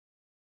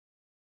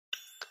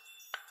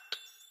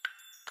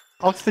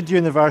Oxford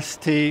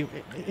University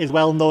is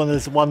well known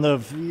as one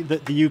of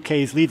the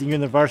UK's leading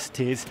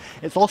universities.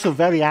 It's also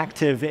very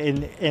active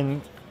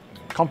in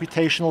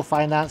computational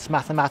finance,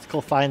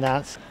 mathematical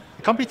finance.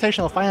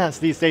 Computational finance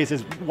these days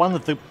is one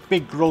of the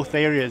big growth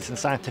areas in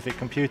scientific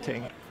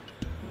computing.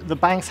 The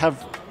banks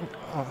have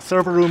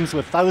server rooms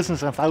with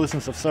thousands and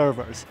thousands of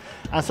servers,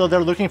 and so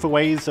they're looking for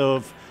ways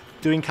of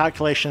doing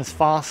calculations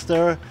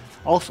faster,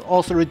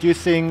 also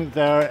reducing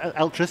their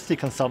electricity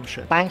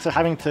consumption. Banks are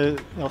having to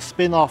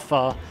spin off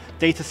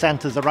data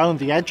centers around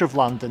the edge of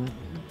London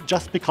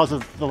just because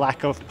of the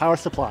lack of power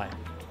supply.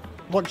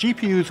 What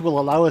GPUs will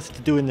allow us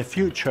to do in the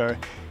future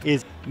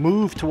is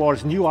move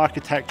towards new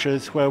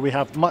architectures where we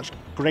have much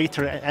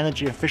greater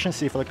energy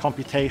efficiency for the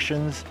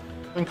computations.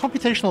 In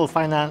computational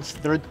finance,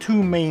 there are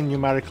two main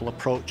numerical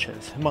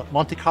approaches,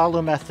 Monte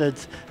Carlo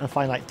methods and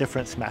finite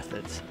difference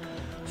methods.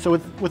 So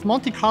with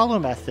Monte Carlo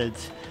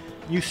methods,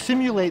 you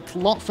simulate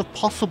lots of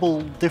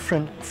possible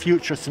different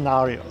future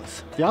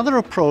scenarios. The other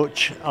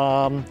approach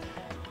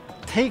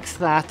takes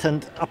that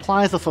and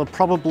applies a sort of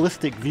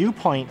probabilistic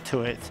viewpoint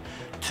to it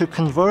to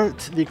convert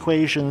the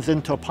equations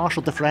into a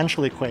partial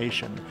differential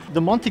equation.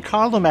 The Monte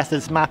Carlo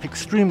methods map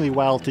extremely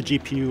well to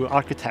GPU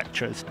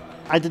architectures.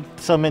 I did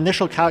some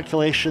initial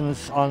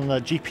calculations on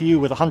a GPU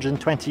with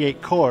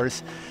 128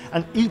 cores,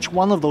 and each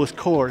one of those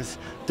cores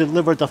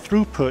delivered a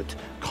throughput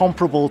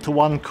comparable to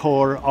one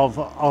core of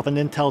an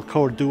Intel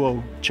Core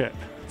Duo chip.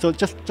 So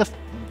just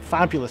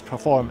fabulous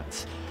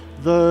performance.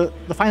 The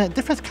finite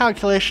difference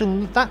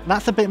calculation,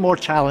 that's a bit more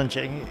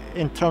challenging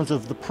in terms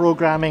of the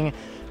programming.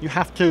 You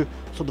have to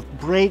sort of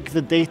break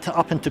the data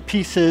up into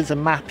pieces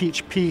and map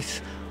each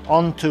piece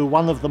onto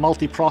one of the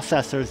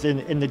multiprocessors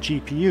in the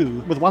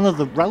GPU. With one of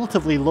the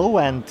relatively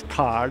low-end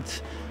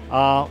cards,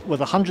 with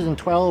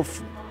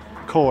 112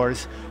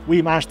 cores,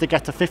 we managed to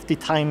get a 50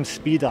 times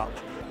speed up.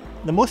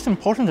 The most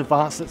important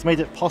advance that's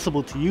made it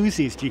possible to use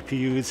these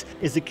GPUs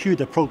is the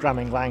CUDA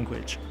programming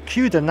language.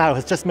 CUDA now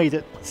has just made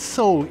it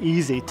so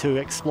easy to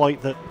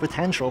exploit the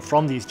potential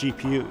from these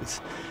GPUs.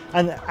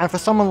 And for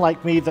someone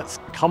like me that's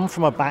come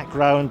from a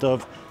background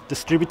of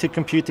distributed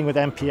computing with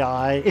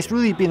MPI, it's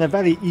really been a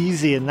very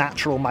easy and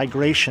natural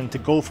migration to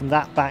go from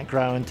that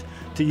background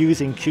to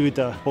using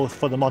CUDA, both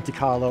for the Monte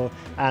Carlo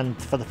and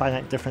for the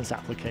finite difference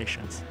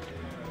applications.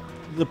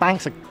 The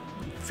banks are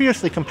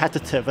fiercely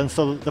competitive, and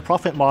so the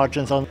profit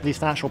margins on these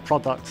financial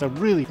products are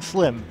really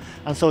slim.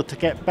 And so to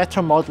get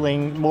better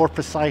modeling, more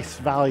precise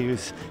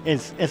values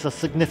is a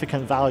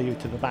significant value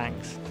to the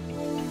banks.